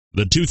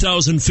The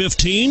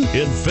 2015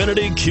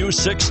 Infiniti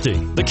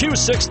Q60. The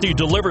Q60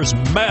 delivers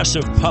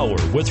massive power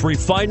with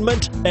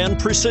refinement and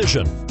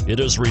precision. It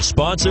is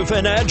responsive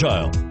and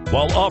agile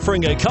while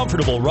offering a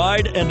comfortable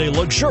ride and a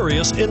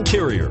luxurious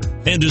interior,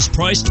 and is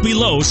priced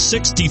below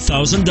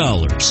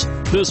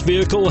 $60,000. This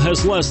vehicle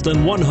has less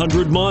than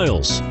 100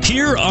 miles.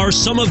 Here are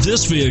some of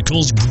this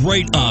vehicle's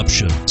great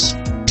options: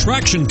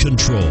 traction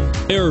control,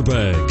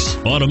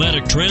 airbags,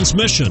 automatic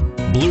transmission,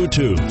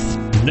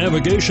 Bluetooth,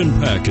 navigation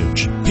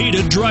package,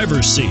 heated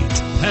driver's seat,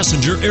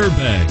 passenger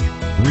airbag,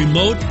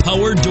 remote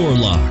power door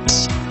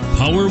locks,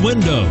 power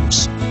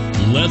windows,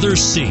 leather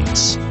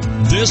seats.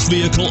 This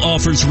vehicle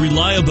offers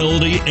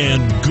reliability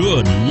and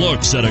good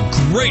looks at a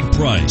great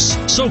price.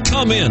 So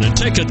come in and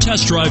take a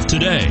test drive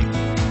today.